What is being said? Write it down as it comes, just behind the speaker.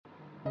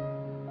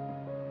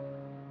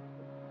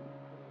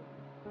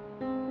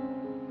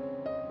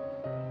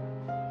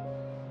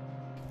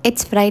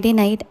It's Friday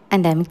night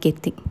and I'm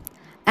Kirti.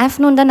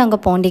 Afternoon தான்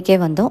நாங்கள் பாண்டிக்கே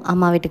வந்தோம்.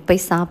 அம்மா வீட்டுக்கு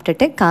போய்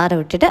சாப்பிட்டுட்டு காரை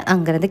விட்டுட்டு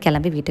அங்கேருந்து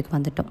கிளம்பி வீட்டுக்கு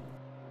வந்துட்டோம்.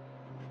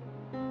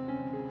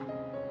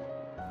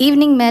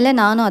 ஈவினிங் மேலே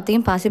நானும்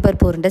அத்தையும்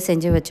பாசிப்பருப்பு உருண்டை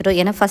செஞ்சு வச்சுட்டோம்.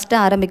 ஏன்னா ஃபஸ்ட்டு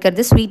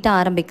ஆரம்பிக்கிறது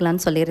ஸ்வீட்டாக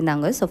ஆரம்பிக்கலான்னு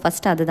சொல்லியிருந்தாங்க. ஸோ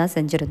ஃபஸ்ட்டு அதுதான்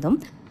செஞ்சுருந்தோம்.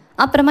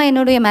 அப்புறமா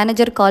என்னுடைய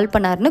மேனேஜர் கால்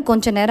பண்ணாருன்னு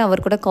கொஞ்சம் நேரம்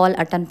அவர் கூட கால்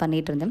அட்டன்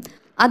பண்ணிகிட்டு இருந்தேன்.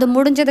 அது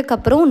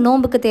முடிஞ்சதுக்கப்புறம்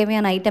நோம்புக்கு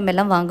தேவையான ஐட்டம்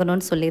எல்லாம்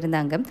வாங்கணும்னு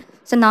சொல்லியிருந்தாங்க.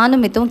 ஸோ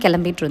நானும் மித்தவும்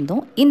கிளம்பிட்டு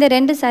இருந்தோம். இந்த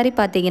 2 சாரீ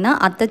பார்த்தீங்கன்னா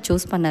அத்தை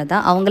சூஸ் பண்ணது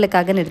தான்,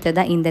 அவங்களுக்காக எடுத்தது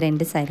தான் இந்த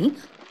 2 சாரீ.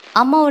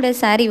 அம்மாவோட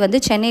சாரீ வந்து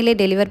சென்னையிலே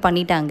டெலிவர்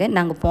பண்ணிட்டாங்க.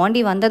 நாங்கள்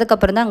பாண்டி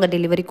வந்ததுக்கப்புறம் தான் அங்கே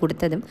டெலிவரி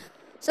கொடுத்தது.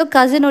 ஸோ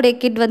கசினுடைய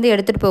கிட் வந்து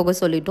எடுத்துகிட்டு போக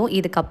சொல்லிட்டோம்.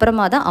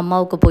 இதுக்கப்புறமா தான்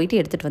அம்மாவுக்கு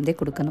போயிட்டு எடுத்துகிட்டு வந்தே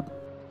கொடுக்கணும்.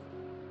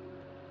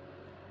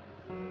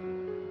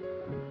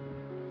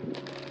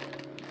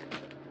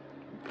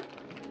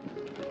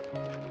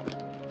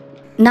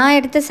 நான்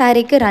எடுத்த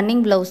சாரீக்கு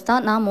ரன்னிங் ப்ளவுஸ்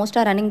தான். நான்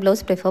மோஸ்ட்டாக ரன்னிங்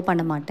ப்ளவுஸ் ப்ரிஃபர்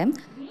பண்ண மாட்டேன்.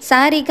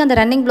 சாரீக்கு அந்த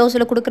ரன்னிங்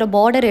ப்ளவுஸில் கொடுக்குற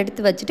பார்டர்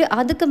எடுத்து வச்சுட்டு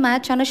அதுக்கு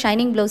மேட்சான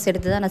ஷைனிங் ப்ளவுஸ்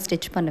எடுத்து தான் நான்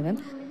ஸ்டிச் பண்ணுவேன்.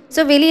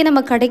 ஸோ வெளியே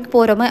நம்ம கடைக்கு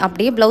போகிறோமோ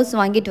அப்படியே ப்ளவுஸ்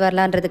வாங்கிட்டு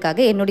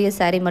வரலான்றதுக்காக என்னுடைய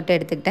சாரீ மட்டும்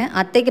எடுத்துக்கிட்டேன்.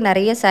 அத்தைக்கு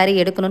நிறைய சாரீ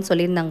எடுக்கணும்னு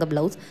சொல்லியிருந்தாங்க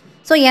ப்ளவுஸ்.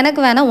 ஸோ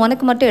எனக்கு வேணாம்,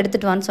 உனக்கு மட்டும்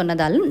எடுத்துகிட்டு வான்னு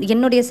சொன்னதால்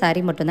என்னுடைய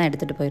சாரீ மட்டும் தான்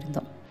எடுத்துகிட்டு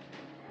போயிருந்தோம்.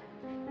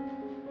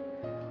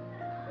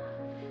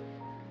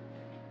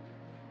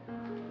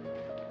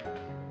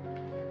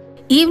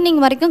 ஈவினிங்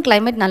வரைக்கும்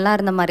கிளைமேட் நல்லா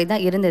இருந்த மாதிரி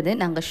தான் இருந்தது.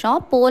 நாங்கள்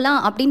ஷாப் போகலாம்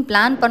அப்படின்னு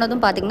பிளான்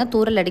பண்ணதும் பார்த்திங்கன்னா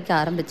தூரல் அடிக்க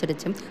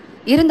ஆரம்பிச்சிடுச்சு.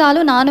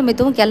 இருந்தாலும் நானும்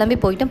மித்தவும் கிளம்பி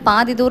போயிட்டேன்.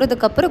 பாதி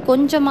தூரத்துக்கு அப்புறம்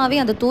கொஞ்சமாகவே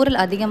அந்த தூரல்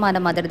அதிகமான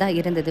மாதிரி தான்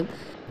இருந்தது.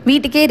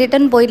 வீட்டுக்கே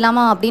ரிட்டன்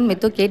போயிடலாமா அப்படின்னு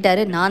மித்து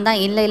கேட்டார். நான்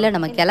தான் இல்லை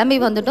நம்ம கிளம்பி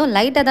வந்துட்டோம்,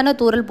 லைட்டாக தானே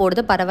தூரல்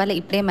போடுது, பரவாயில்ல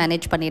இப்படியே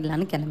மேனேஜ்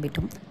பண்ணிடலான்னு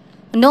கிளம்பிட்டோம்.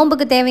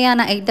 நோம்புக்கு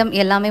தேவையான ஐட்டம்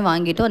எல்லாமே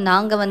வாங்கிட்டோம்.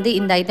 நாங்கள் வந்து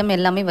இந்த ஐட்டம்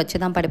எல்லாமே வச்சு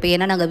தான் படைப்போம்.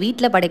 ஏன்னா நாங்கள்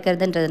வீட்டில்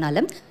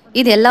படைக்கிறதுன்றதுனால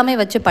இது எல்லாமே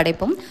வச்சு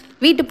படைப்போம்.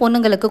 வீட்டு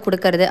பொண்ணுங்களுக்கு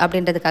கொடுக்கறது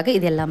அப்படின்றதுக்காக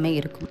இது எல்லாமே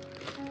இருக்கும்.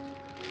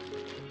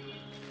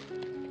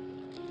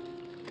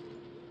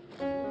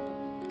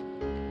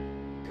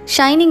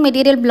 ஷைனிங்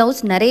மெட்டீரியல்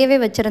ப்ளவுஸ் நிறையவே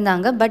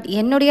வச்சுருந்தாங்க. பட்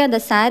என்னுடைய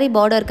அந்த சாரீ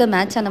பார்டருக்கு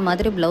மேட்ச் ஆன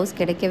மாதிரி ப்ளவுஸ்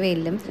கிடைக்கவே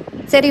இல்லை.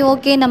 சரி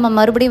ஓகே, நம்ம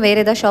மறுபடியும்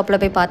வேறு ஏதாவது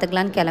ஷாப்பில் போய்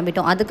பார்த்துக்கலான்னு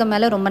கிளம்பிட்டோம். அதுக்கு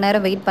மேலே ரொம்ப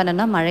நேரம் வெயிட்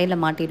பண்ணோன்னா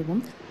மழையில்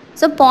மாட்டிடுவோம்.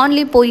 ஸோ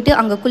பாண்ட்லி போயிட்டு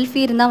அங்கே குல்ஃபி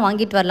இருந்தால்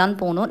வாங்கிட்டு வரலான்னு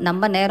போனோம்.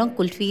 நம்ம நேரம்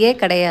குல்ஃபியே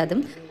கிடையாது,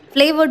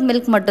 ஃப்ளேவர்ட்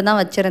மில்க் மட்டும் தான்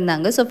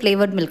வச்சுருந்தாங்க. ஸோ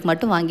ஃப்ளேவர்ட் மில்க்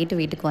மட்டும் வாங்கிட்டு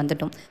வீட்டுக்கு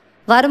வந்துட்டோம்.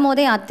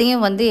 வரும்போதே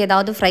அத்தையும் வந்து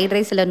ஏதாவது ஃப்ரைட்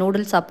ரைஸ் இல்லை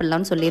நூடுல்ஸ்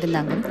சாப்பிட்லான்னு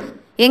சொல்லியிருந்தாங்க.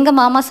 எங்கள்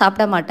மாமா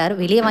சாப்பிட மாட்டார்.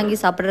 வெளியே வாங்கி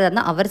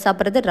சாப்பிட்றதா அவர்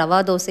சாப்பிட்றது ரவா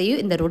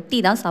தோசையும் இந்த ரொட்டி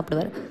தான்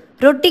சாப்பிடுவார்.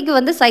 ரொட்டிக்கு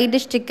வந்து சைட்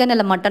டிஷ் சிக்கன்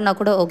இல்லை மட்டன்னா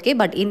கூட ஓகே,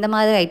 பட் இந்த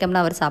மாதிரி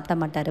ஐட்டம்லாம் அவர் சாப்பிட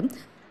மாட்டார்.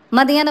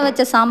 மதியானம்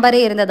வச்ச சாம்பாரே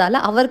இருந்ததால்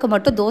அவருக்கு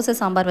மட்டும் தோசை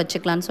சாம்பார்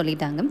வச்சுக்கலான்னு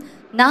சொல்லிட்டாங்க.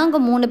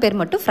 நாங்கள் 3 பேர்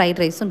மட்டும் ஃப்ரைட்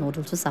ரைஸும்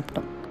நூடுல்ஸும்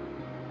சாப்பிட்டோம்.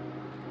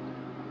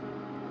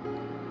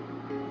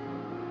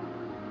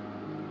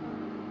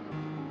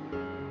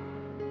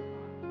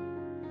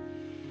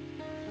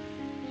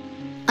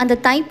 அந்த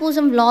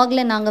தைப்பூசம்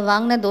விலாகில் நாங்கள்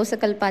வாங்கின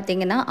தோசைக்கல்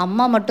பார்த்திங்கன்னா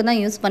அம்மா மட்டும்தான்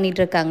யூஸ்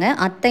பண்ணிகிட்ருக்காங்க.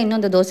 அத்தை இன்னும்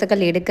அந்த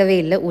தோசைக்கல் எடுக்கவே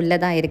இல்லை, உள்ளே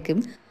தான்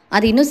இருக்குது.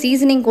 அது இன்னும்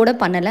சீசனிங் கூட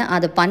பண்ணலை.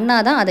 அது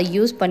பண்ணால் தான் அதை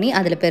யூஸ் பண்ணி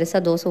அதில்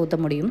பெருசாக தோசை ஊற்ற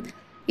முடியும்.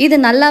 இது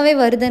நல்லாவே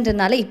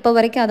வருதுன்றனால இப்போ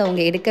வரைக்கும் அதை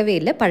அவங்க எடுக்கவே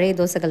இல்லை, பழைய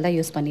தோசைகள் தான்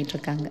யூஸ்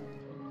பண்ணிகிட்ருக்காங்க.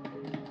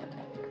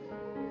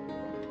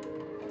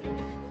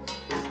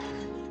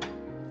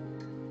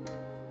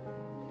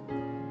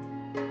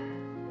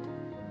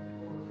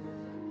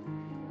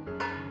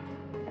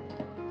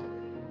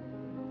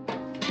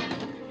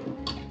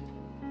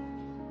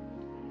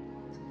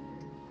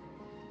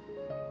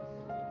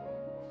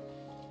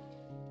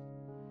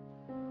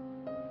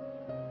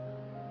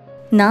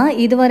 நான்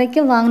இது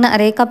வரைக்கும் வாங்கின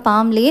அரேக்கா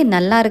பாம்லேயே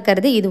நல்லா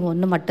இருக்கிறது இது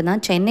ஒன்று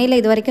மட்டும்தான். சென்னையில்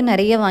இது வரைக்கும்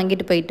நிறைய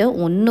வாங்கிட்டு போயிட்டு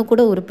ஒன்று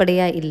கூட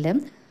உருப்படியாக இல்லை.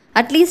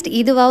 அட்லீஸ்ட்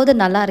இதுவாவது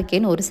நல்லா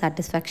இருக்கேன்னு ஒரு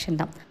சாட்டிஸ்ஃபேக்ஷன்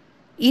தான்.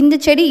 இந்த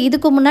செடி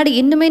இதுக்கு முன்னாடி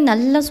இன்னுமே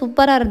நல்லா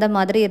சூப்பராக இருந்த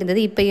மாதிரி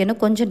இருந்தது. இப்போ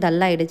இன்னும் கொஞ்சம்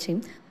டல்லாகிடுச்சு.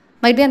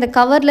 மைபி அந்த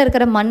கவரில்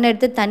இருக்கிற மண்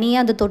எடுத்து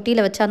தனியாக அந்த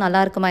தொட்டியில் வச்சா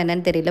நல்லா இருக்குமா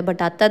என்னன்னு தெரியல.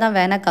 பட் அத்தை தான்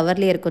வேணால்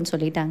கவர்லேயே இருக்குன்னு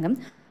சொல்லிட்டாங்க.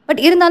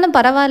 பட் இருந்தாலும்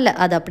பரவாயில்ல,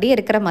 அது அப்படியே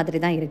இருக்கிற மாதிரி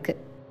தான் இருக்குது.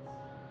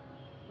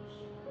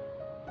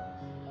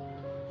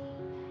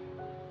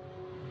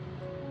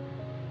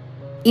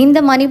 இந்த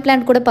மணி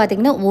பிளான்ட் கூட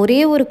பார்த்திங்கன்னா ஒரே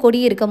ஒரு கொடி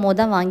இருக்கும் போது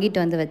தான் வாங்கிட்டு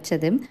வந்து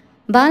வச்சது.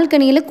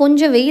 பால்கனியில்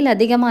கொஞ்சம் வெயில்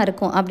அதிகமாக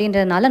இருக்கும்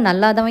அப்படின்றதுனால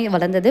நல்லா தான்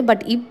வளர்ந்தது.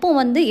 பட் இப்போ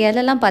வந்து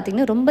இலெல்லாம்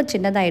பார்த்திங்கன்னா ரொம்ப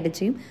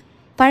சின்னதாகிடுச்சு.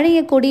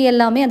 பழைய கொடி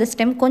எல்லாமே அந்த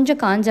ஸ்டெம்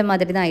கொஞ்சம் காஞ்ச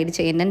மாதிரி தான்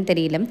ஆயிடுச்சு, என்னன்னு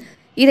தெரியல.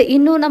 இதை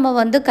இன்னும் நம்ம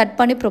வந்து கட்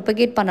பண்ணி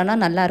ப்ரொபகேட் பண்ணோன்னா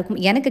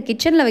நல்லாயிருக்கும். எனக்கு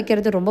கிச்சனில்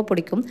வைக்கிறது ரொம்ப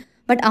பிடிக்கும்.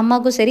 பட்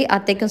அம்மாவுக்கும் சரி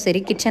அத்தைக்கும்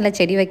சரி கிச்சனில்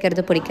செடி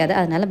வைக்கிறது பிடிக்காது.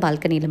 அதனால்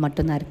பால்கனியில்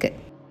மட்டும்தான்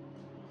இருக்குது.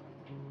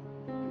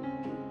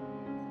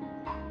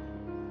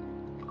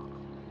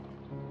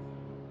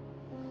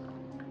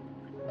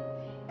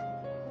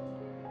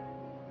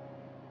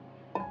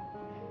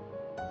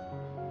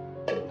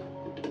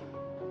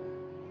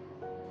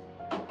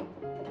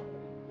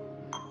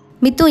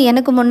 மித்து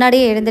எனக்கு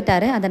முன்னாடியே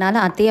எழுந்துட்டார். அதனால்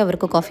அத்தையே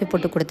அவருக்கு காஃபி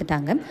போட்டு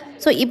கொடுத்துட்டாங்க.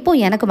 ஸோ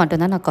இப்போது எனக்கு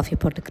மட்டும்தான் நான் காஃபி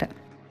போட்டுக்கிறேன்.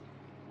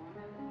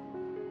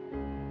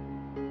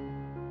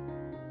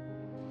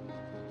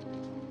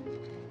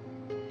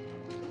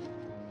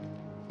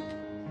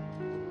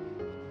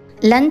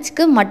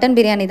 லஞ்சுக்கு மட்டன்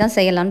பிரியாணி தான்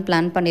செய்யலான்னு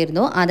பிளான்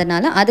பண்ணியிருந்தோம்.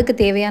 அதனால் அதுக்கு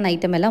தேவையான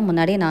ஐட்டம் எல்லாம்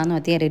முன்னாடியே நானும்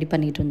அத்தையும் ரெடி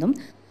பண்ணிட்டு இருந்தோம்.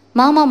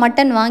 மாமா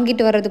மட்டன்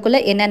வாங்கிட்டு வர்றதுக்குள்ளே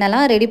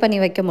என்னென்னலாம் ரெடி பண்ணி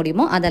வைக்க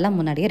முடியுமோ அதெல்லாம்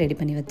முன்னாடியே ரெடி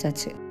பண்ணி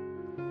வச்சாச்சு.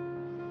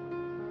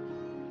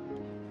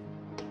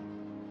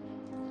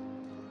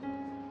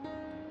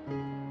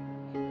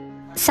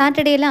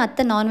 சாட்டர்டேயில்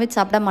அத்தை நான்வெஜ்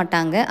சாப்பிட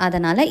மாட்டாங்க.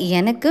 அதனால்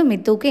எனக்கு,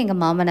 மித்துவுக்கு, எங்கள்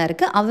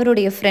மாமனாருக்கு,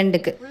 அவருடைய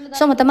ஃப்ரெண்டுக்கு,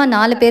 ஸோ மொத்தமாக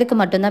 4 பேருக்கு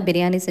மட்டும்தான்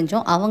பிரியாணி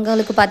செஞ்சோம்.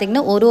 அவங்களுக்கு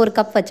பார்த்திங்கன்னா ஒரு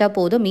கப் வச்சா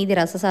போதும், மீதி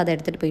ரச சாதம்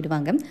எடுத்துகிட்டு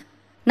போயிடுவாங்க.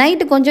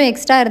 நைட்டு கொஞ்சம்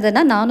எக்ஸ்ட்ரா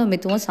இருந்ததுன்னா நானும்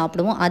மித்துவும்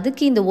சாப்பிடுவோம்.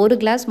 அதுக்கு இந்த 1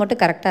 கிளாஸ்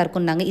மட்டும் கரெக்டாக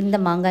இருக்கும்னாங்க, இந்த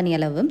மாங்கானி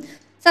அளவு.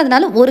 ஸோ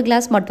அதனால் 1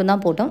 கிளாஸ்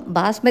மட்டும்தான் போட்டோம்.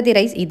 பாஸ்மதி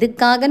ரைஸ்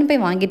இதுக்காகன்னு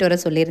போய் வாங்கிட்டு வர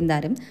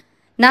சொல்லியிருந்தாரு.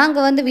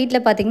 நாங்கள் வந்து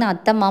வீட்டில் பார்த்திங்கன்னா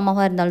அத்தை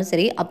மாமாவாக இருந்தாலும்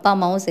சரி, அப்பா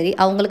அம்மாவும் சரி,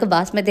 அவங்களுக்கு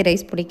பாஸ்மதி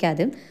ரைஸ்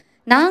பிடிக்காது.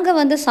 நாங்கள்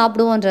வந்து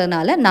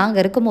சாப்பிடுவோன்றதுனால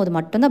நாங்கள் இருக்கும்போது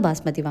மட்டும்தான்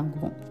பாஸ்மதி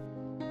வாங்குவோம்.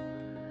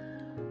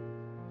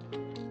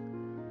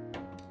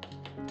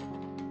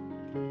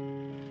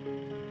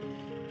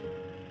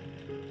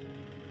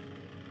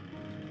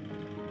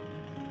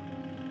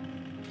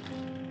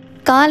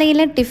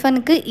 காலையில்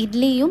டிஃபனுக்கு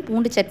இட்லியும்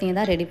பூண்டு சட்னியும்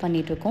தான் ரெடி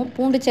பண்ணிகிட்ருக்கோம்.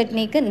 பூண்டு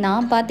சட்னிக்கு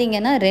நான்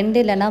பார்த்திங்கன்னா 2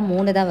 இல்லைனா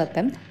 3 தான்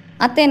வைப்பேன்.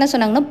 அத்தை என்ன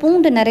சொன்னாங்கன்னா,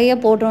 பூண்டு நிறைய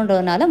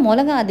போடுறோன்றதுனால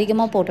மிளகா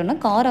அதிகமாக போட்டோன்னா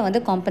காரம் வந்து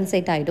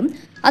காம்பன்சேட் ஆகிடும்.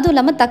 அதுவும்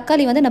இல்லாமல்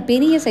தக்காளி வந்து நான்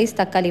பெரிய சைஸ்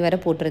தக்காளி வேறு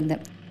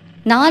போட்டிருந்தேன்.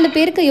 4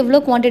 பேருக்கு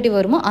எவ்வளோ குவான்டிட்டி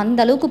வருமோ அந்த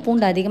அளவுக்கு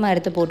பூண்டு அதிகமாக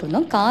எடுத்து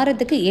போட்டிருந்தோம்.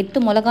 காரத்துக்கு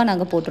 8 மிளகா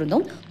நாங்கள்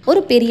போட்டிருந்தோம்,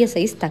 ஒரு பெரிய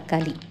சைஸ்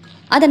தக்காளி.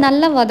 அதை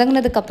நல்லா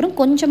வதங்கினதுக்கப்புறம்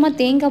கொஞ்சமாக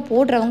தேங்காய்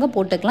போடுறவங்க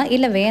போட்டுக்கலாம்,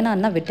 இல்லை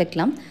வேணான்னா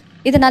விட்டுக்கலாம்.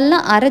 இதை நல்லா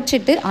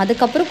அரைச்சிட்டு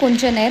அதுக்கப்புறம்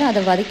கொஞ்சம் நேரம்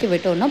அதை வதக்கி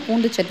விட்டோம்னா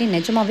பூண்டு சட்னி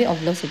நிஜமாகவே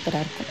அவ்வளோ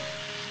சூப்பராக இருக்கும்.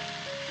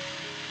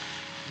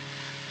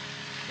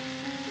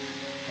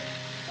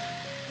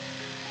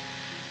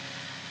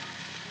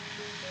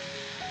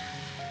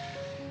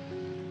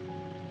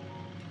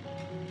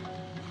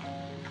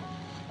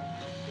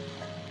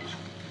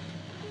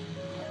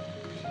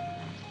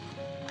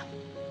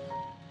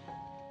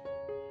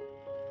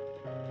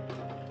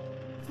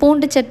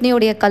 பூண்டு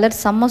சட்னியோடைய கலர்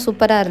செம்ம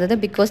சூப்பராக இருந்தது.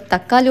 பிகாஸ்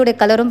தக்காளியோடைய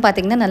கலரும்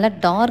பார்த்திங்கன்னா நல்லா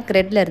டார்க்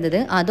ரெட்டில் இருந்தது.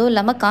 அதுவும்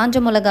இல்லாமல்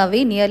காஞ்ச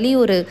மிளகாவே நியர்லி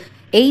ஒரு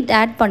 8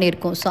 ஆட்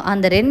பண்ணியிருக்கோம். ஸோ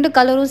அந்த 2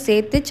 கலரும்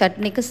சேர்த்து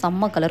சட்னிக்கு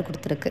செம்ம கலர்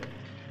கொடுத்துருக்கு.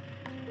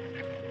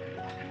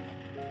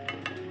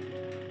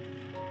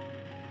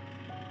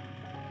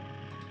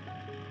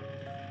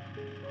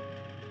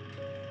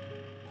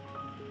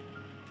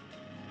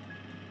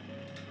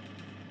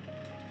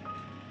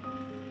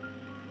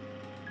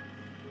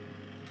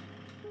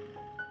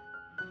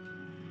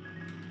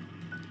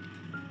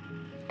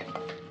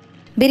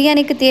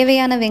 பிரியாணிக்கு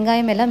தேவையான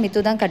வெங்காயம் எல்லாம் மித்து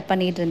தான் கட்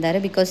பண்ணிகிட்டு இருந்தார்.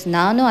 பிகாஸ்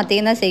நானும்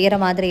அத்தையும் தான் செய்கிற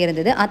மாதிரி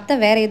இருந்தது. அத்தை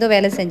வேறு ஏதோ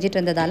வேலை செஞ்சுட்டு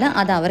இருந்ததால்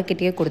அதை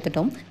அவர்கிட்டயே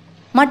கொடுத்துட்டோம்.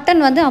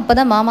 மட்டன் வந்து அப்போ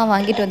தான் மாமா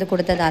வாங்கிட்டு வந்து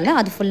கொடுத்ததால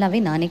அது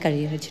ஃபுல்லாகவே நானே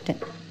கழுவி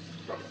வச்சுட்டேன்.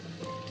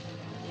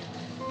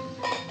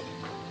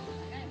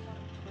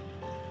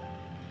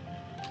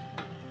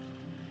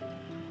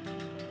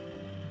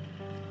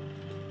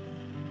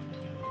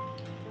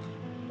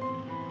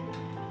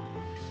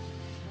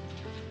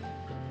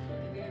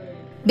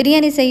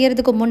 பிரியாணி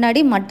செய்கிறதுக்கு முன்னாடி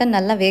மட்டன்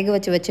நல்லா வேக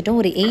வச்சுட்டோம்.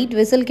 ஒரு 8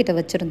 விசில் கிட்ட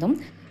வச்சுருந்தோம்.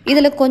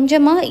 இதில்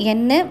கொஞ்சமாக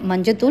எண்ணெய்,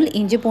 மஞ்சத்தூள்,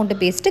 இஞ்சி பூண்டு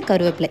பேஸ்ட்டு,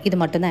 கருவேப்பிலை இது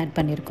மட்டும் தான் ஆட்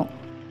பண்ணியிருக்கோம்.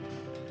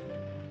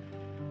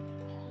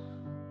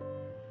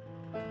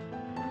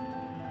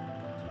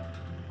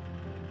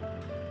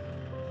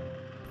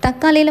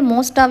 தக்காளியில்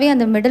மோஸ்ட்டாகவே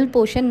அந்த மிடில்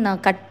போர்ஷன்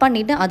நான் கட்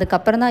பண்ணிவிட்டு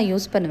அதுக்கப்புறம் தான்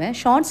யூஸ் பண்ணுவேன்.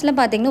 ஷார்ட்ஸில்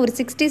பார்த்திங்கன்னா ஒரு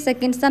 60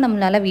 செகண்ட்ஸ் தான்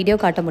நம்மளால் வீடியோ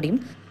காட்ட முடியும்.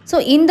 ஸோ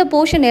இந்த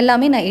போர்ஷன்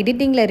எல்லாமே நான்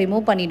எடிட்டிங்கில்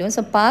ரிமூவ் பண்ணிவிடுவேன்.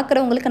 ஸோ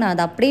பார்க்குறவங்களுக்கு நான்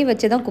அதை அப்படியே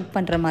வச்சு தான் குக்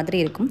பண்ணுற மாதிரி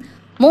இருக்கும்.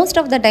 மோஸ்ட்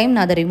ஆஃப் த டைம்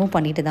நான் அதை ரிமூவ்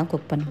பண்ணிட்டு தான்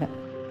குக் பண்ணுவேன்.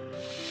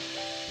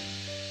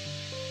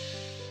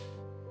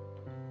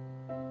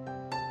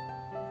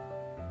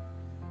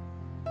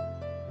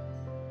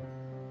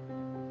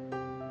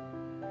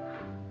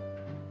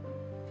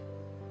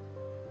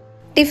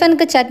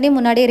 டிஃபனுக்கு சட்னி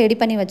முன்னாடியே ரெடி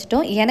பண்ணி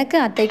வச்சுட்டோம். எனக்கு,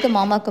 அத்தைக்கு,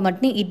 மாமாவுக்கு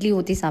மட்டும் இட்லி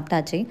ஊற்றி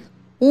சாப்பிட்டாச்சு.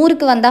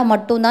 ஊருக்கு வந்தால்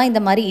மட்டும்தான் இந்த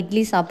மாதிரி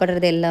இட்லி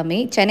சாப்பிட்றது எல்லாமே.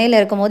 சென்னையில்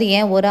இருக்கும்போது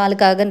ஏன் ஒரு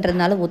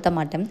ஆளுக்காகன்றதுனால ஊற்ற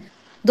மாட்டேன்.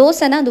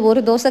 தோசைனா அந்த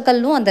ஒரு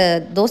தோசைக்கல்லும் அந்த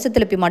தோசை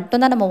திருப்பி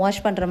மட்டும்தான் நம்ம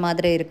வாஷ் பண்ணுற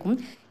மாதிரி இருக்கும்.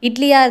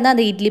 இட்லியாக இருந்தால்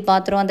அந்த இட்லி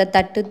பாத்திரம், அந்த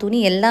தட்டு, துணி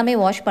எல்லாமே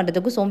வாஷ்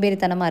பண்ணுறதுக்கு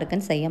சோம்பேறித்தனமாக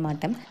இருக்குன்னு செய்ய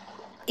மாட்டேன்.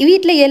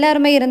 வீட்டில்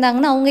எல்லாருமே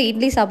இருந்தாங்கன்னா அவங்க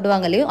இட்லி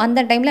சாப்பிடுவாங்க இல்லையோ, அந்த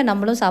டைமில்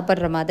நம்மளும்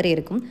சாப்பிட்ற மாதிரி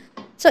இருக்கும்.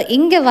 ஸோ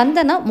இங்கே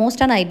வந்தேன்னா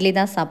மோஸ்ட்டாக நான் இட்லி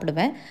தான்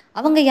சாப்பிடுவேன்.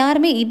 அவங்க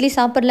யாருமே இட்லி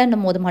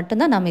சாப்பிடலன்னும் போது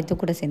மட்டும்தான் நான் இது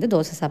கூட சேர்ந்து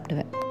தோசை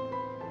சாப்பிடுவேன்.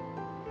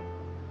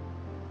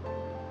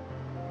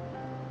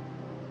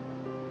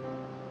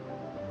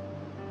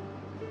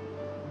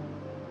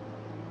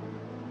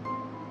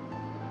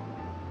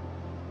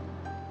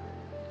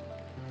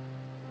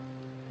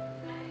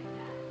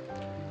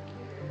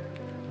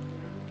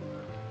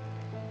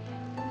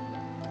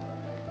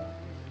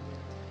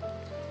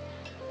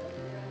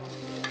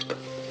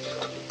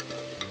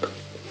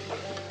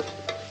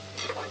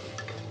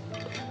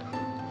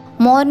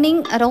 மார்னிங்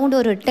அரவுண்ட்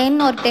ஒரு 10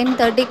 or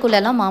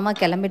 10:30க்குள்ளெல்லாம் மாமா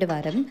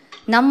கிளம்பிடுவார்.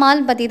 நம்ம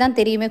ஆள் பற்றி தான்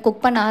தெரியுமே,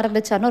 குக் பண்ண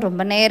ஆரம்பித்தாருன்னா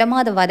ரொம்ப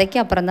நேரமாக அதை வதக்கி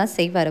அப்புறம் தான்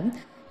செய்வார்.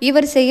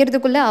 இவர்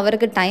செய்கிறதுக்குள்ளே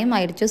அவருக்கு டைம்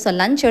ஆயிடுச்சு. ஸோ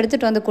லஞ்ச்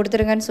எடுத்துகிட்டு வந்து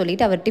கொடுத்துருங்கன்னு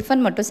சொல்லிட்டு அவர்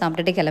டிஃபன் மட்டும்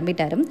சாப்பிட்டுட்டு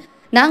கிளம்பிட்டாரு.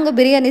 நாங்கள்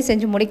பிரியாணி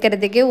செஞ்சு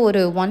முடிக்கிறதுக்கே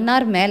ஒரு 1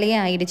 hour மேலேயே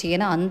ஆயிடுச்சு.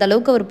 ஏன்னா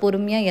அந்தளவுக்கு அவர்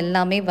பொறுமையாக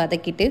எல்லாமே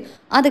வதக்கிட்டு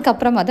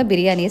அதுக்கப்புறமா தான்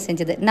பிரியாணியே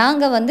செஞ்சது.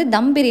 நாங்கள் வந்து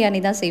தம்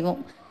பிரியாணி தான்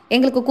செய்வோம்.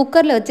 எங்களுக்கு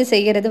குக்கரில் வச்சு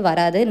செய்கிறது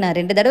வராது. நான்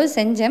 2 தடவை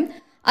செஞ்சேன்.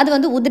 அது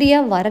வந்து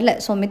உதிரியாக வரல.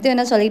 ஸோ மித்தம்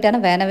என்ன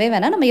சொல்லிட்டாங்கன்னா வேணவே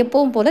வேணாம், நம்ம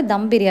எப்பவும் போல்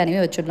தம்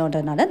பிரியாணியே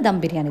வச்சுடலான்றதுனால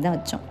தம் பிரியாணி தான்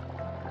வச்சோம்.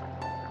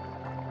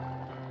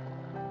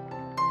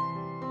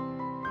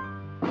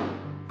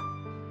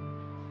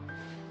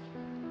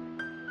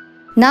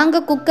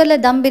 நாங்கள்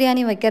குக்கரில் தம்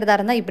பிரியாணி வைக்கிறதா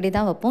இருந்தால் இப்படி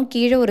தான் வைப்போம்.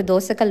 கீழே ஒரு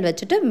தோசைக்கல்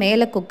வச்சுட்டு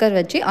மேலே குக்கர்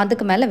வச்சு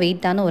அதுக்கு மேலே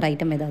வெயிட்டான ஒரு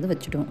ஐட்டம் ஏதாவது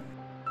வச்சுடுவோம்.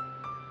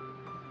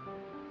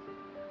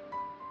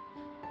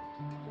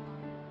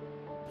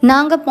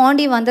 நாங்கள்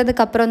பாண்டி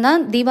வந்ததுக்கப்புறம்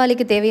தான்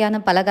தீபாவளிக்கு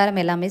தேவையான பலகாரம்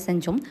எல்லாமே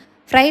செஞ்சோம்.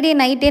 ஃப்ரைடே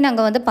நைட்டே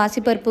நாங்கள் வந்து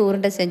பாசிப்பருப்பு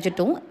உருண்டை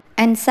செஞ்சுட்டோம்.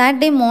 அண்ட்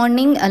சாட்டர்டே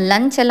மார்னிங்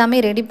லன்ச் எல்லாமே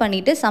ரெடி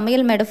பண்ணிவிட்டு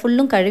சமையல் மேடை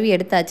ஃபுல்லும் கழுவி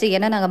எடுத்தாச்சு.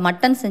 ஏன்னா நாங்கள்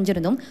மட்டன்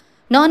செஞ்சுருந்தோம்.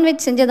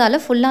 நான்வெஜ் செஞ்சதால்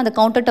ஃபுல்லாக அந்த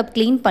கவுண்டர் டாப்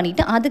க்ளீன்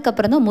பண்ணிவிட்டு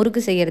அதுக்கப்புறம் தான்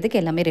முறுக்கு செய்கிறதுக்கு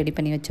எல்லாமே ரெடி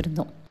பண்ணி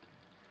வச்சுருந்தோம்.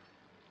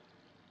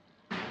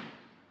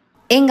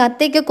 எங்கள்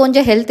அத்தைக்கு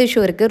கொஞ்சம் ஹெல்த்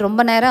இஷ்யூ இருக்குது.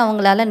 ரொம்ப நேரம்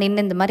அவங்களால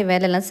நின்று இந்த மாதிரி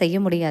வேலையெல்லாம் செய்ய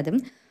முடியாது.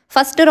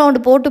 ஃபஸ்ட்டு ரவுண்டு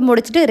போட்டு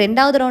முடிச்சுட்டு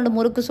 2வது ரவுண்டு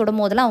முறுக்கு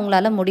சுடும் போதெல்லாம்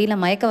அவங்களால முடியல,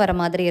 மயக்க வர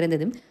மாதிரி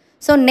இருந்தது.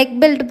 ஸோ நெக்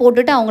பெல்ட்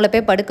போட்டுட்டு அவங்கள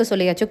போய் படுக்க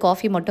சொல்லியாச்சு.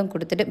 காஃபி மட்டும்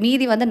கொடுத்துட்டு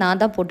மீதி வந்து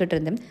நான் தான் போட்டுட்டு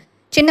இருந்தேன்.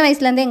 சின்ன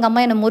வயசுலேருந்தே எங்கள்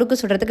அம்மா என்னை முறுக்கு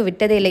சுடுறதுக்கு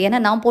விட்டதே இல்லை.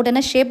 ஏன்னா நான்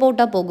போட்டேன்னா ஷேப்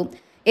அவுட்டாக போகும்,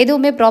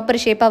 எதுவுமே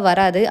ப்ராப்பர் ஷேப்பாக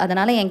வராது.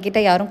 அதனால் என்கிட்ட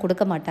யாரும்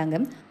கொடுக்க மாட்டாங்க.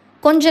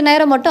 கொஞ்சம்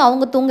நேரம் மட்டும்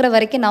அவங்க தூங்குற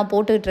வரைக்கும் நான்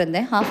போட்டுக்கிட்டு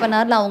இருந்தேன். 1/2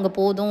 hourல அவங்க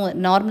போதும்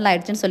நார்மல்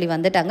ஆகிடுச்சுன்னு சொல்லி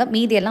வந்துட்டாங்க.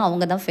 மீதியெல்லாம்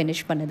அவங்க தான்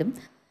ஃபினிஷ் பண்ணுது.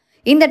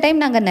 இந்த டைம்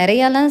நாங்கள்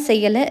நிறையாலாம்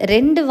செய்யலை.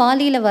 2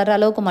 வாளியில் வர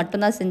அளவுக்கு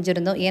மட்டும்தான்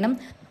செஞ்சுருந்தோம். ஏன்னா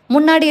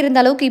முன்னாடி இருந்த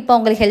அளவுக்கு இப்போ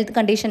அவங்களுக்கு ஹெல்த்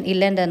கண்டிஷன்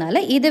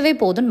இல்லைன்றனால இதுவே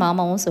போதும்னு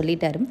மாமாவும்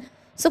சொல்லிட்டாரு.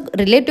 ஸோ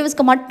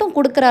ரிலேட்டிவ்ஸ்க்கு மட்டும்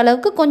கொடுக்குற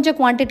அளவுக்கு கொஞ்சம்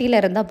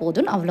குவான்டிட்டியில் இருந்தால்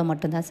போதும்னு அவ்வளோ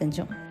மட்டும்தான்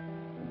செஞ்சோம்.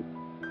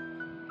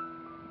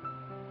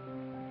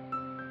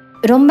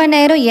 ரொம்ப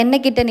நேரம்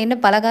எண்ணெய்கிட்ட நின்று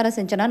பலகாரம்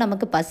செஞ்சோன்னா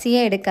நமக்கு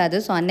பசியே எடுக்காது.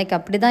 ஸோ அன்னைக்கு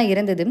அப்படி தான்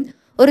இருந்தது.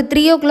 ஒரு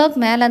 3 o'clock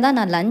மேலே தான்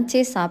நான்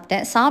லஞ்சே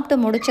சாப்பிட்டேன். சாப்பிட்டு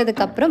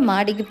முடிச்சதுக்கப்புறம்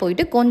மாடிக்கு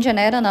போயிட்டு கொஞ்சம்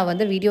நேரம் நான்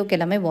வந்து வீடியோக்கு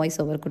எல்லாமே வாய்ஸ்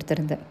ஓவர்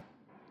கொடுத்துருந்தேன்.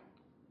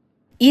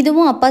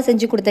 இதுவும் அப்பா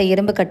செஞ்சு கொடுத்த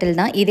இரும்பு கட்டில்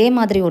தான். இதே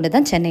மாதிரி ஒன்று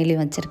தான்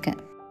சென்னையிலையும் வச்சுருக்கேன்.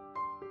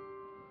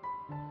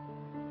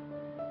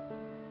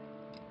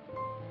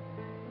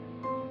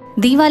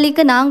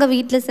 தீபாவளிக்கு நாங்கள்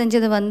வீட்டில்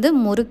செஞ்சது வந்து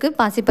முறுக்கு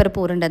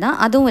பாசிப்பருப்பு உருண்டை தான்.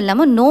 அதுவும்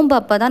இல்லாமல் நோன்பு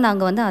அப்போ தான்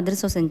நாங்கள் வந்து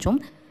அதிரசம்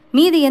செஞ்சோம்.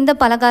 மீதி எந்த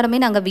பலகாரமே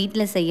நாங்கள்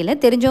வீட்டில் செய்யலை.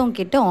 தெரிஞ்சவங்க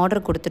கிட்ட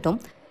ஆர்டர் கொடுத்துட்டோம்.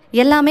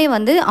 எல்லாமே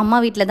வந்து அம்மா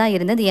வீட்டில் தான்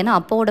இருந்தது. ஏன்னா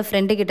அப்பாவோட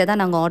ஃப்ரெண்டுக்கிட்ட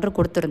தான் நாங்கள் ஆர்டர்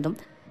கொடுத்துருந்தோம்.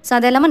 ஸோ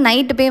அது எல்லாமே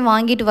நைட்டு போய்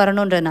வாங்கிட்டு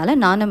வரணுன்றதுனால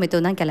நானும்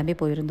மித்தம் தான் கிளம்பி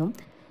போயிருந்தோம்.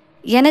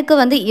 எனக்கு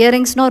வந்து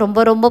இயரிங்ஸ்னால்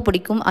ரொம்ப ரொம்ப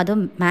பிடிக்கும்.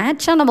 அதுவும்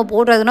மேட்சாக நம்ம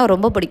போடுறதுனா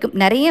ரொம்ப பிடிக்கும்.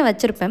 நிறைய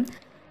வச்சுருப்பேன்.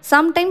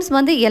 சம்டைம்ஸ்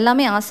வந்து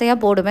எல்லாமே ஆசையாக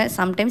போடுவேன்.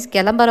 சம்டைம்ஸ்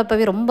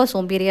கிளம்புறப்பவே ரொம்ப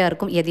சோம்பேறியாக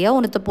இருக்கும். எதையோ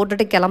ஒன்று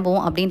போட்டுட்டு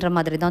கிளம்புவோம் அப்படின்ற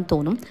மாதிரி தான்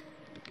தோணும்.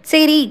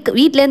 சரி,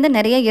 வீட்டிலேருந்து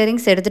நிறைய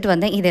இயரிங்ஸ் எடுத்துகிட்டு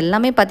வந்தேன். இது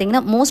எல்லாமே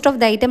பார்த்திங்கன்னா மோஸ்ட் ஆஃப்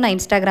த ஐட்டம் நான்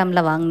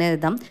இன்ஸ்டாகிராமில் வாங்கினது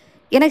தான்.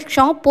 எனக்கு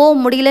ஷாப் போக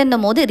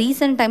முடியலன்னும் போது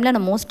ரீசெண்ட் டைமில்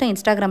நான் மோஸ்ட்டாக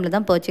இன்ஸ்டாகிராமில்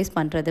தான் பர்ச்சேஸ்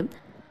பண்ணுறது.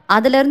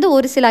 அதுலேருந்து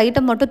ஒரு சில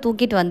ஐட்டம் மட்டும்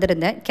தூக்கிட்டு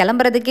வந்திருந்தேன்.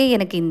 கிளம்புறதுக்கே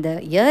எனக்கு இந்த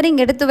இயரிங்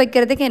எடுத்து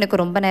வைக்கிறதுக்கே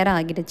எனக்கு ரொம்ப நேரம்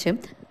ஆகிடுச்சு.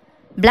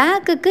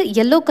 பிளாக்குக்கு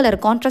எல்லோ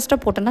கலர்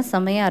கான்ட்ராஸ்ட்டாக போட்டோன்னா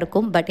செம்மையாக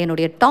இருக்கும். பட்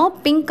என்னுடைய டாப்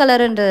பிங்க்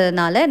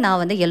கலருன்றதுனால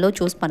நான் வந்து எல்லோ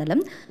சூஸ் பண்ணலை.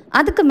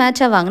 அதுக்கு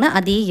மேட்சாக வாங்கினா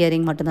அதே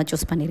இயரிங் மட்டும்தான்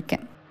சூஸ்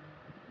பண்ணியிருக்கேன்.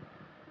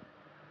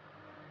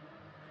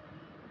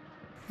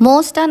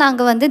 மோஸ்ட்டாக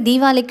நாங்கள் வந்து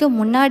தீபாவளிக்கு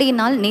முன்னாடி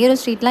நாள் நேரு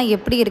ஸ்ட்ரீட்லாம்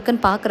எப்படி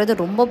இருக்குன்னு பார்க்குறது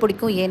ரொம்ப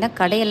பிடிக்கும். ஏன்னா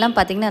கடையெல்லாம்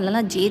பார்த்திங்கன்னா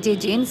நல்லா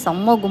ஜேன்னு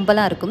செம்ம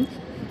கும்பலாக இருக்கும்.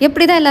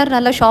 எப்படி தான் எல்லோரும்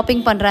நல்லா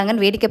ஷாப்பிங்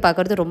பண்ணுறாங்கன்னு வேடிக்கை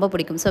பார்க்குறது ரொம்ப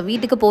பிடிக்கும். ஸோ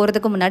வீட்டுக்கு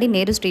போகிறதுக்கு முன்னாடி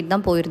நேரு ஸ்ட்ரீட்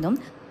தான் போயிருந்தோம்.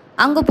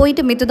 அங்கே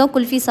போயிட்டு மித்து தான்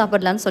குல்ஃபி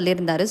சாப்பிட்லான்னு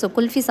சொல்லியிருந்தாரு. ஸோ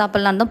குல்ஃபி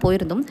சாப்பிட்லான்னு தான்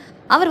போயிருந்தோம்.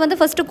 அவர் வந்து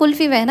ஃபஸ்ட்டு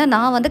குல்ஃபி வேணால்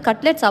நான் வந்து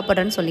கட்லெட்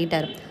சாப்பிட்றேன்னு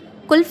சொல்லிட்டார்.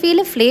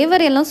 குல்ஃபியில்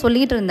ஃப்ளேவர் எல்லாம்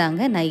சொல்லிகிட்டு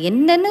இருந்தாங்க. நான்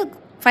என்னென்னு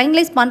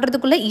ஃபைனலைஸ்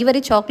பண்ணுறதுக்குள்ளே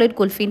இவரே சாக்லேட்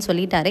குல்ஃபின்னு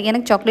சொல்லிட்டாரு.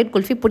 எனக்கு சாக்லேட்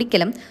குல்ஃபி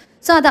பிடிக்கல.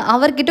 ஸோ அதை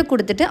அவர்கிட்ட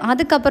கொடுத்துட்டு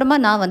அதுக்கப்புறமா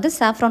நான் வந்து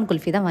சாஃப்ரான்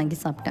குல்ஃபி தான் வாங்கி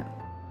சாப்பிட்டேன்.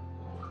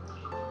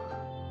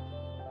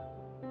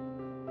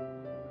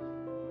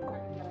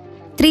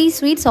 3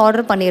 ஸ்வீட்ஸ்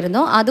ஆர்டர்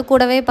பண்ணியிருந்தோம். அது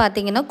கூடவே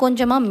பார்த்திங்கன்னா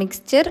கொஞ்சமாக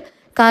மிக்சர்,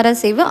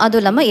 காரசேவு,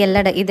 அதுவும் இல்லாமல்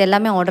எல்லடை, இது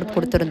எல்லாமே ஆர்டர்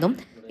கொடுத்துருந்தோம்.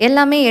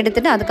 எல்லாமே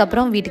எடுத்துகிட்டு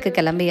அதுக்கப்புறம் வீட்டுக்கு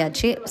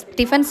கிளம்பியாச்சு.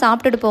 டிஃபன்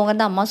சாப்பிட்டுட்டு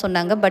போங்கன்னு தான் அம்மா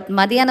சொன்னாங்க. பட்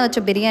மதியானம்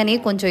வச்ச பிரியாணியே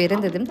கொஞ்சம்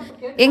இருந்தது.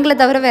 எங்களை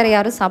தவிர வேறு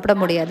யாரும் சாப்பிட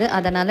முடியாது.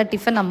 அதனால்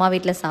டிஃபன் அம்மா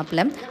வீட்டில்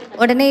சாப்பிடல.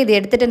 உடனே இது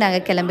எடுத்துகிட்டு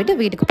நாங்கள் கிளம்பிட்டு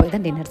வீட்டுக்கு போய்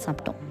தான் டின்னர்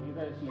சாப்பிட்டோம்.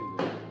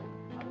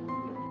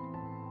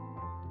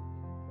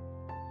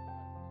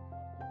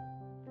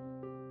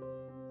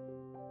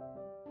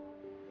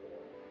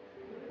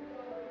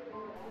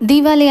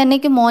 தீபாவளி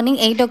அன்னைக்கு மார்னிங்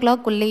 8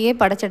 o'clock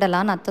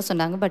படைச்சிடலான்னு அத்தை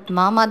சொன்னாங்க. பட்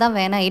மாமா தான்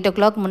வேணாம், 8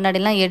 o'clock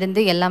முன்னாடிலாம்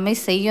எழுந்து எல்லாமே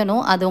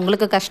செய்யணும், அது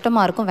உங்களுக்கு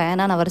கஷ்டமாக இருக்கும்,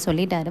 வேணான்னு அவர்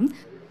சொல்லிட்டாரு.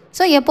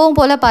 ஸோ எப்பவும்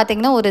போல்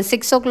பார்த்திங்கன்னா ஒரு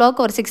 6 o'clock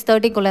ஒரு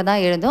 6:30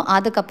 தான் எழுந்தோம்.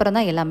 அதுக்கப்புறம்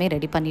தான் எல்லாமே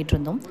ரெடி பண்ணிகிட்டு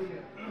இருந்தோம்.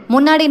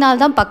 முன்னாடி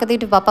நாள் தான் பக்கத்து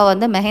வீட்டு பாப்பா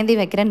வந்து மெஹந்தி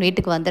வைக்கிறேன்னு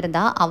வீட்டுக்கு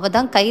வந்திருந்தா. அவள்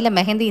தான் கையில்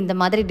மெஹந்தி இந்த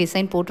மாதிரி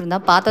டிசைன் போட்டிருந்தா.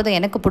 பார்த்ததும்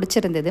எனக்கு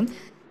பிடிச்சிருந்தது.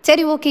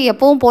 சரி, ஓகே,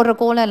 எப்பவும் போடுற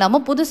கோலம்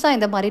இல்லாமல் புதுசாக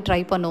இந்த மாதிரி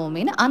ட்ரை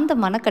பண்ணுவோமேனு அந்த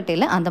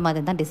மனக்கட்டையில் அந்த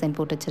மாதிரி தான் டிசைன்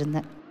போட்டு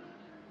வச்சுருந்தேன்.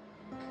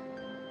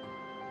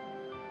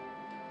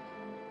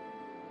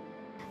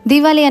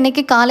 தீபாவளி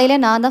அன்னைக்கு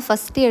காலையில் நான் தான்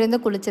ஃபஸ்ட்டு எழுந்து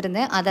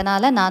குளிச்சிருந்தேன்.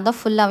 அதனால் நான் தான்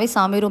ஃபுல்லாகவே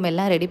சாமி ரூம்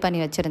எல்லாம் ரெடி பண்ணி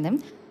வச்சுருந்தேன்.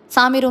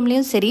 சாமி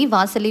ரூம்லேயும் சரி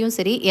வாசல்லையும்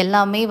சரி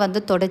எல்லாமே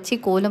வந்து தொடச்சி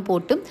கோலம்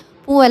போட்டு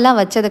பூவெல்லாம்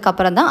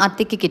வச்சதுக்கப்புறம் தான்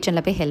அத்தைக்கு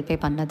கிச்சனில் போய் ஹெல்ப்பே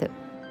பண்ணது.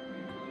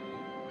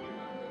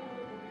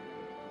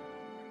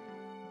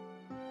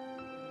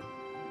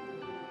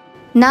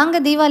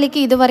 நாங்கள் தீபாவளிக்கு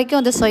இது வரைக்கும்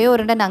அந்த சுய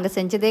உருண்டை நாங்கள்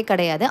செஞ்சதே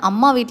கிடையாது.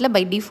 அம்மா வீட்டில்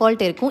பை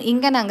டிஃபால்ட் இருக்கும்,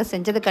 இங்கே நாங்கள்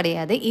செஞ்சது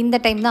கிடையாது. இந்த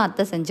டைம் தான்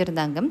அத்தை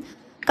செஞ்சுருந்தாங்க.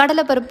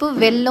 கடலைப்பருப்பு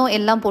வெல்லம்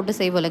எல்லாம் போட்டு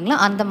செய்வோம் இல்லைங்களா,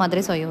 அந்த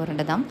மாதிரி சுய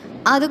உருண்டை தான்.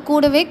 அது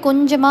கூடவே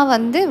கொஞ்சமாக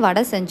வந்து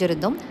வடை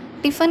செஞ்சுருந்தோம்.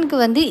 டிஃபனுக்கு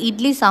வந்து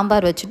இட்லி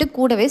சாம்பார் வச்சுட்டு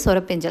கூடவே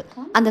சொரப்பெஞ்சல்.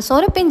 அந்த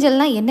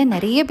சொரப்பெஞ்சல்னால் என்ன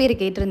நிறைய பேர்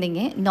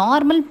கேட்டிருந்தீங்க.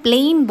 நார்மல்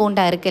பிளெயின்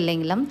போண்டா இருக்குது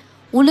இல்லைங்களா,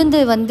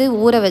 உளுந்து வந்து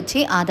ஊற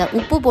வச்சு அதை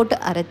உப்பு போட்டு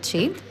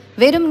அரைச்சி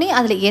வெறும்னே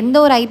அதில் எந்த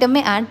ஒரு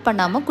ஐட்டமே ஆட்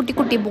பண்ணாமல் குட்டி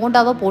குட்டி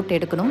போண்டாவாக போட்டு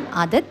எடுக்கணும்.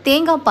 அதை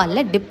தேங்காய்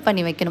பாலில் டிப்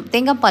பண்ணி வைக்கணும்.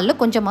 தேங்காய் பாலில்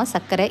கொஞ்சமாக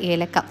சர்க்கரை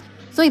ஏலக்காய்.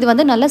 ஸோ இது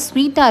வந்து நல்லா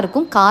ஸ்வீட்டாக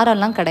இருக்கும்,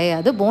 காரம்லாம்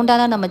கிடையாது.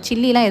 போண்டாலாம் நம்ம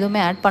சில்லிலாம் எதுவுமே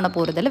ஆட் பண்ண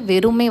போகிறதில்ல,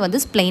 வெறுமே வந்து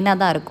ப்ளைனாக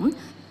தான் இருக்கும்.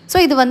 ஸோ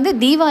இது வந்து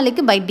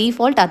தீபாவளிக்கு பை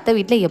டிஃபால்ட் அத்தை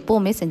வீட்டில்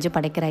எப்போவுமே செஞ்சு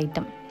படைக்கிற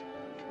ஐட்டம்.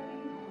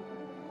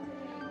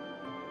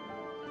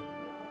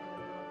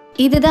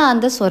 இதுதான்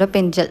அந்த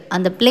சொரப்பெஞ்சல்.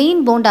 அந்த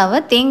பிளெயின் போண்டாவை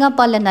தேங்காய்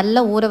பாலில்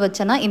நல்லா ஊற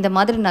வச்சோன்னா இந்த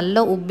மாதிரி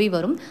நல்லா உப்பி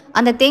வரும்.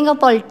 அந்த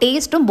தேங்காய் பால்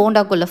டேஸ்ட்டும்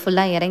போண்டாக்குள்ளே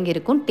ஃபுல்லாக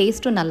இறங்கியிருக்கும்,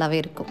 டேஸ்ட்டும் நல்லாவே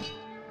இருக்கும்.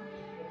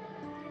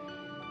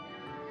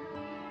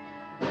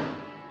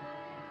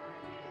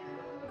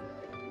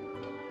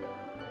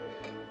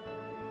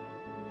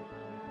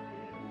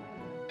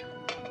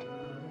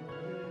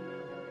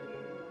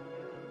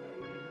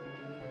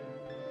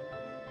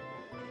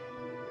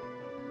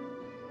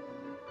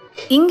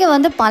 இங்கே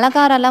வந்து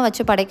பலகாரம்லாம்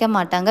வச்சு படைக்க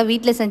மாட்டாங்க.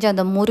 வீட்டில் செஞ்ச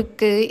அந்த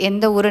முறுக்கு,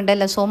 எந்த உருண்டை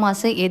இல்லை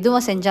சோமாசு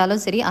எதுவும்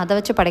செஞ்சாலும் சரி அதை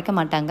வச்சு படைக்க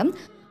மாட்டாங்க.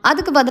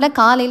 அதுக்கு பதிலாக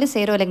காலையில்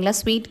செய்கிறோம் இல்லைங்களா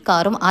ஸ்வீட்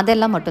காரம்,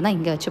 அதெல்லாம் மட்டும்தான்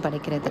இங்கே வச்சு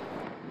படைக்கிறது.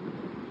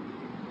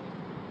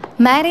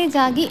 மேரேஜ்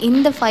ஆகி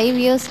இந்த 5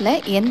 இயர்ஸில்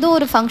எந்த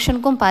ஒரு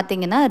ஃபங்க்ஷனுக்கும்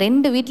பார்த்தீங்கன்னா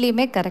 2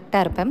 வீட்லேயுமே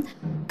கரெக்டாக இருப்பேன்.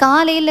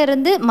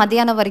 காலையிலேருந்து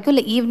மத்தியானம் வரைக்கும்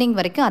இல்லை ஈவினிங்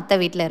வரைக்கும் அத்தை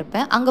வீட்டில்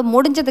இருப்பேன். அங்கே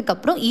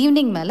முடிஞ்சதுக்கப்புறம்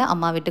ஈவினிங் மேலே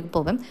அம்மா வீட்டுக்கு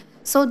போவேன்.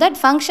 ஸோ தட்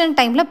ஃபங்க்ஷன்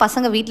டைமில்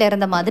பசங்க வீட்டில்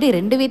இருந்த மாதிரி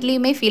 2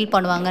 வீட்லேயுமே ஃபீல்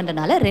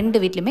பண்ணுவாங்கன்றனால 2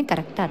 வீட்லேயுமே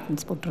கரெக்டாக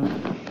அட்டென்ஸ் போட்டுருவேன்.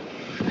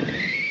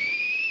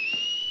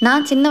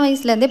 நான் சின்ன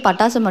வயசுலேருந்தே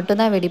பட்டாசு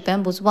மட்டும்தான்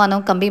வெடிப்பேன்.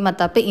 புஸ்வானம், கம்பி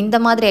மத்தாப்பு இந்த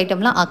மாதிரி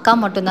ஐட்டம்லாம் அக்கா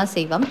மட்டும்தான்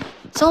செய்வேன்.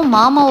 ஸோ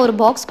மாமா ஒரு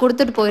பாக்ஸ்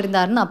கொடுத்துட்டு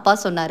போயிருந்தாருன்னு அப்பா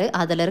சொன்னார்.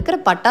 அதில் இருக்கிற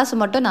பட்டாசு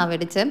மட்டும் நான்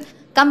வெடித்தேன்.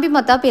 கம்பி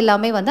மத்தாப்பு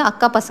எல்லாமே வந்து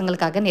அக்கா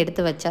பசங்களுக்காகன்னு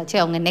எடுத்து வச்சாச்சு.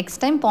 அவங்க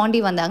நெக்ஸ்ட் டைம்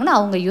பாண்டி வந்தாங்கன்னா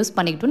அவங்க யூஸ்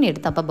பண்ணிக்கிட்டுன்னு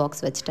எடுத்து அப்பா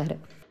பாக்ஸ் வச்சுட்டாரு.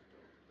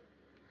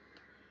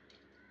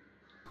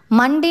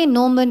 மண்டே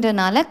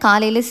நோம்புன்றனால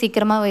காலையில்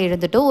சீக்கிரமாக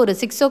எழுந்துட்டோம். ஒரு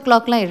 6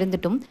 o'clockலாம்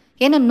எழுந்துட்டோம்.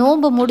 ஏன்னா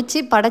நோம்பு முடித்து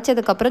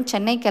படைச்சதுக்கப்புறம்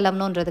சென்னை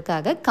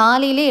கிளம்பணுன்றதுக்காக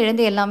காலையிலே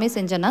எழுந்து எல்லாமே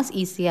செஞ்சோன்னா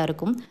ஈஸியாக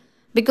இருக்கும்.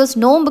 பிகாஸ்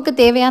நோம்புக்கு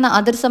தேவையான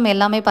அதிரசம்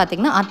எல்லாமே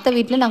பார்த்திங்கன்னா அத்தை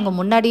வீட்டில் நாங்கள்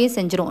முன்னாடியே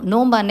செஞ்சுருவோம்.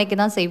 நோம்பு அன்னைக்கு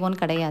தான்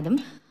செய்வோன்னு கிடையாது.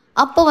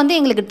 அப்போ வந்து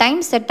எங்களுக்கு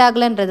டைம் செட்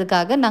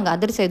ஆகலைன்றதுக்காக நாங்கள்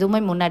அதிரசம்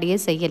எதுவுமே முன்னாடியே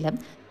செய்யலை.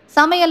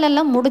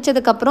 சமையலெல்லாம்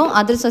முடித்ததுக்கப்புறம்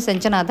அதிரசம்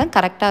செஞ்சனா தான்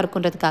கரெக்டாக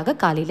இருக்குன்றதுக்காக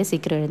காலையில்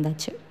சீக்கிரம்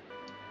எழுந்தாச்சு.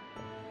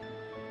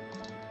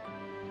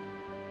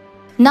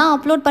 நான்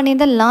அப்லோட்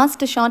பண்ணியிருந்த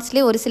லாஸ்ட்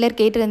ஷார்ட்ஸ்லேயே ஒரு சிலர்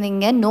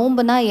கேட்டிருந்தீங்க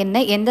நோம்புனா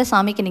என்ன, எந்த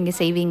சாமிக்கு நீங்கள்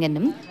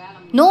செய்வீங்கன்னு.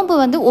 நோம்பு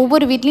வந்து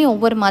ஒவ்வொரு வீட்லேயும்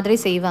ஒவ்வொரு மாதிரி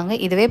செய்வாங்க.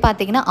 இதுவே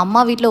பார்த்தீங்கன்னா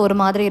அம்மா வீட்டில் ஒரு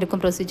மாதிரி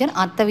இருக்கும் ப்ரொசீஜர்,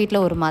 அத்தை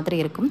வீட்டில் ஒரு மாதிரி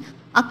இருக்கும்,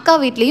 அக்கா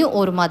வீட்லேயும்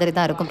ஒரு மாதிரி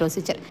தான் இருக்கும்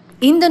ப்ரொசீஜர்.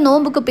 இந்த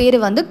நோம்புக்கு பேர்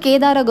வந்து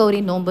கேதார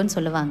கௌரி நோம்புன்னு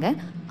சொல்லுவாங்க.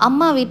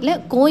 அம்மா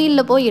வீட்டில்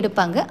கோயிலில் போய்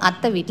எடுப்பாங்க,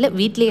 அத்தை வீட்டில்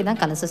வீட்லேயே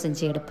தான் கலசம்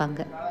செஞ்சு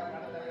எடுப்பாங்க.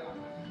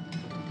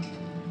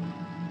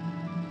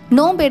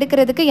 நோம்பு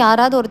எடுக்கிறதுக்கு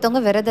யாராவது ஒருத்தவங்க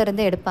விரதம்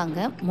இருந்து எடுப்பாங்க.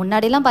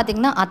 முன்னாடிலாம்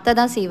பார்த்தீங்கன்னா அத்தை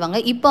தான் செய்வாங்க.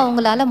 இப்போ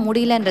அவங்களால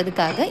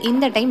முடியலன்றதுக்காக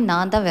இந்த டைம்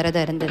நான் தான்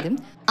விரதம் இருந்தது.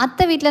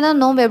 அத்தை வீட்டில் தான்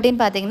நோம்பு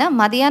எப்படின்னு பார்த்தீங்கன்னா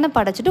மதியானம்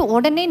படைச்சிட்டு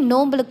உடனே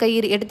நோம்புல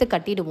கயிறு எடுத்து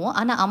கட்டிடுவோம்.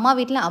 ஆனால் அம்மா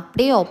வீட்டில்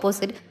அப்படியே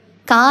ஆப்போசிட்.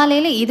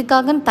 காலையில்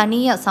இதுக்காக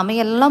தனியாக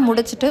சமையல்லாம்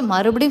முடிச்சுட்டு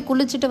மறுபடியும்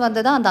குளிச்சுட்டு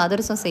வந்து தான் அந்த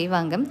அதிரசம்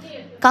செய்வாங்க.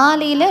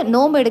 காலையில்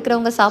நோம்பு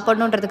எடுக்கிறவங்க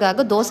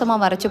சாப்பிடணுன்றதுக்காக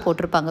தோசமாக வரைச்சி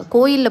போட்டிருப்பாங்க.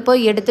 கோயிலில்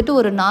போய் எடுத்துகிட்டு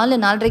ஒரு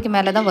 4:30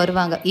 மேலே தான்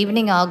வருவாங்க.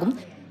 ஈவினிங் ஆகும்.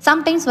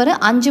 சம்டைம்ஸ் வர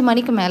 5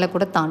 மணிக்கு மேலே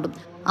கூட தாண்டும்.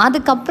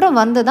 அதுக்கப்புறம்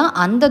வந்து தான்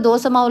அந்த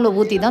தோசை மாவில்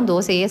ஊற்றி தான்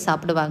தோசையே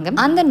சாப்பிடுவாங்க.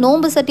 அந்த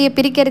நோம்பு சட்டியை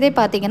பிரிக்கிறதே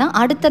பார்த்தீங்கன்னா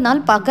அடுத்த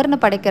நாள் பகர்னு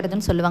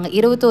படைக்கிறதுன்னு சொல்லுவாங்க.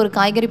 21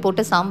 காய்கறி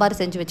போட்டு சாம்பார்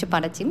செஞ்சு வச்சு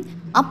படைச்சி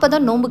அப்போ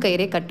தான் நோம்பு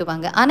கயிறே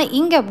கட்டுவாங்க. ஆனால்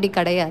இங்கே அப்படி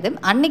கிடையாது.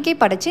 அன்னைக்கே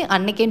படைச்சி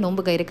அன்னைக்கே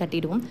நோம்பு கயிறு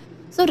கட்டிடுவோம்.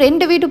 ஸோ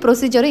 2 வீட்டு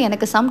ப்ரொசீஜரும்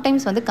எனக்கு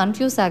சம்டைம்ஸ் வந்து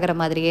கன்ஃபியூஸ் ஆகிற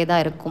மாதிரியே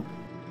தான் இருக்கும்.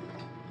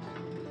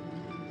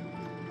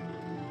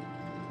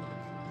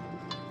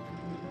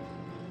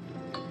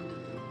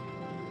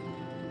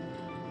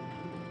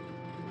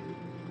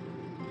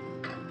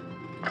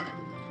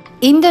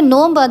 இந்த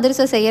நோம்பு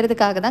அதிரசம்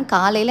செய்கிறதுக்காக தான்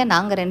காலையில்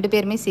நாங்கள் 2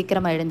 பேருமே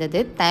சீக்கிரமாக எழுந்தது.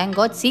 தேங்க்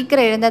காட்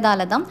சீக்கிரம்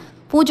எழுந்ததால தான்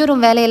பூஜை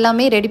ரூம் வேலை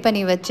எல்லாமே ரெடி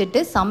பண்ணி வச்சுட்டு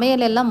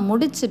சமையல் எல்லாம்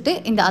முடிச்சுட்டு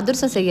இந்த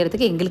அதிரசம்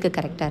செய்கிறதுக்கு எங்களுக்கு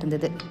கரெக்டாக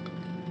இருந்தது.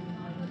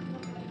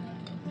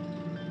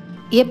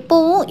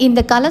 எப்போவும்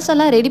இந்த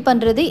கலசெல்லாம் ரெடி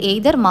பண்ணுறது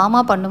எய்தர்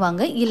மாமா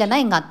பண்ணுவாங்க இல்லைனா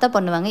எங்கள் அத்தை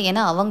பண்ணுவாங்க.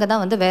 ஏன்னா அவங்க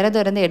தான் வந்து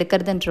விரதம் இருந்து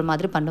எடுக்கிறதுன்ற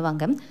மாதிரி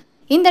பண்ணுவாங்க.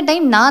 இந்த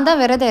டைம் நான் தான்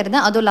விரதம்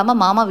இருந்தேன். அதுவும் இல்லாமல்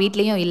மாமா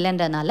வீட்லேயும்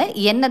இல்லைன்றனால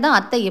என்ன தான்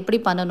அத்தை எப்படி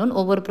பண்ணணும்னு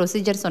ஒவ்வொரு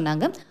ப்ரொசீஜர்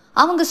சொன்னாங்க.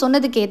 அவங்க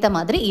சொன்னதுக்கு ஏற்ற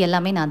மாதிரி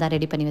எல்லாமே நான் தான்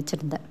ரெடி பண்ணி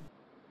வச்சுருந்தேன்.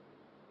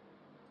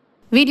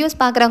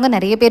 வீடியோஸ் பார்க்குறவங்க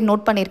நிறைய பேர்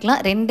நோட்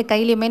பண்ணியிருக்கலாம். 2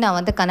 கையிலையுமே நான்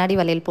வந்து கண்ணாடி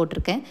வளையல்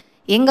போட்டிருக்கேன்.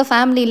 எங்கள்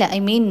ஃபேமிலியில்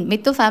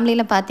மித்து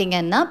ஃபேமிலியில்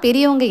பார்த்தீங்கன்னா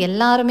பெரியவங்க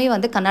எல்லாருமே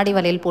வந்து கண்ணாடி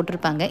வளையல்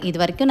போட்டிருப்பாங்க. இது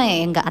வரைக்கும் நான்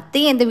எங்கள்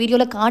அத்தையை இந்த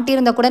வீடியோவில்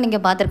காட்டியிருந்தால் கூட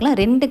நீங்கள் பார்த்துருக்கலாம்.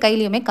 2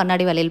 கையிலையுமே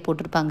கண்ணாடி வளையல்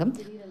போட்டிருப்பாங்க.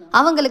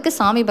 அவங்களுக்கு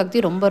சாமி பக்தி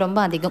ரொம்ப ரொம்ப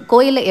அதிகம்.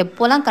 கோயிலில்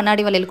எப்போல்லாம்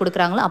கண்ணாடி வளையல்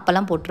கொடுக்குறாங்களோ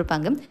அப்போல்லாம்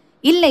போட்டிருப்பாங்க.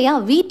 இல்லையா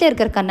வீட்டில்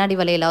இருக்கிற கண்ணாடி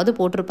வளையலாவது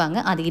போட்டிருப்பாங்க.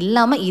 அது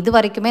இல்லாமல் இது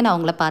வரைக்குமே நான்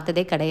அவங்கள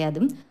பார்த்ததே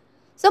கிடையாது.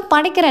 ஸோ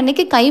படைக்கிற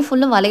அன்றைக்கி கை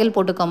ஃபுல்லும் வளையல்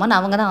போட்டுக்கோமான்னு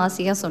அவங்க தான்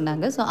ஆசையாக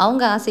சொன்னாங்க. ஸோ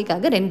அவங்க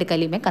ஆசைக்காக 2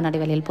 கையிலையுமே கண்ணாடி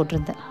வளையல்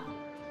போட்டிருந்தேன்.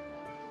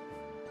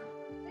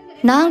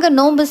 நாங்கள்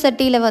நோம்பு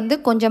சட்டியில் வந்து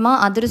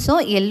கொஞ்சமாக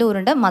அதிரசம், எள்ளு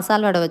உருண்டை,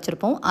 மசால் வடை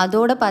வச்சுருப்போம்.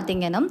 அதோடு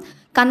பார்த்திங்கன்னா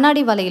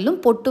கண்ணாடி வளையலும்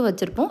பொட்டு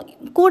வச்சுருப்போம்.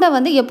 கூட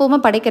வந்து எப்போவுமே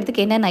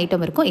படைக்கிறதுக்கு என்னென்ன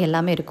ஐட்டம் இருக்கும்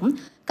எல்லாமே இருக்கும்.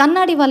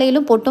 கண்ணாடி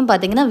வளையலும் பொட்டும்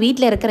பார்த்திங்கன்னா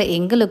வீட்டில் இருக்கிற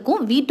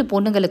எங்களுக்கும் வீட்டு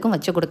பொண்ணுங்களுக்கும்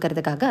வச்சு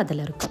கொடுக்கறதுக்காக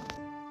அதில் இருக்கும்.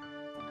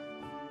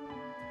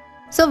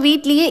 ஸோ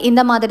வீட்லேயே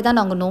இந்த மாதிரி தான்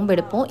நாங்கள் நோன்பு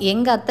எடுப்போம்.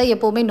 எங்கள் அத்தை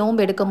எப்போவுமே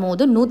நோன்பு எடுக்கும்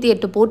போது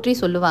 108 போற்றி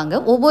சொல்லுவாங்க.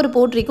 ஒவ்வொரு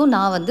போற்றிக்கும்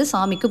நான் வந்து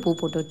சாமிக்கு பூ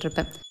போட்டு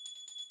விட்டுருப்பேன்.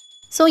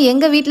 ஸோ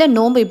எங்கள் வீட்டில்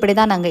நோன்பு இப்படி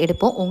தான் நாங்கள்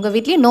எடுப்போம். உங்கள்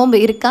வீட்லேயும் நோன்பு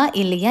இருக்கா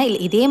இல்லையா, இல்லை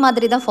இதே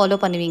மாதிரி தான் ஃபாலோ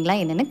பண்ணுவீங்களா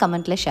என்னென்னு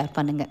கமெண்ட்டில் ஷேர்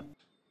பண்ணுங்கள்.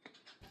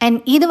 அண்ட்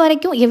இது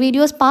வரைக்கும் என்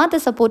வீடியோஸ்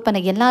பார்த்து சப்போர்ட்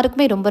பண்ண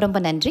எல்லாருக்குமே ரொம்ப ரொம்ப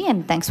நன்றி.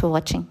 அண்ட் தேங்க்ஸ் ஃபார்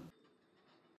வாட்சிங்.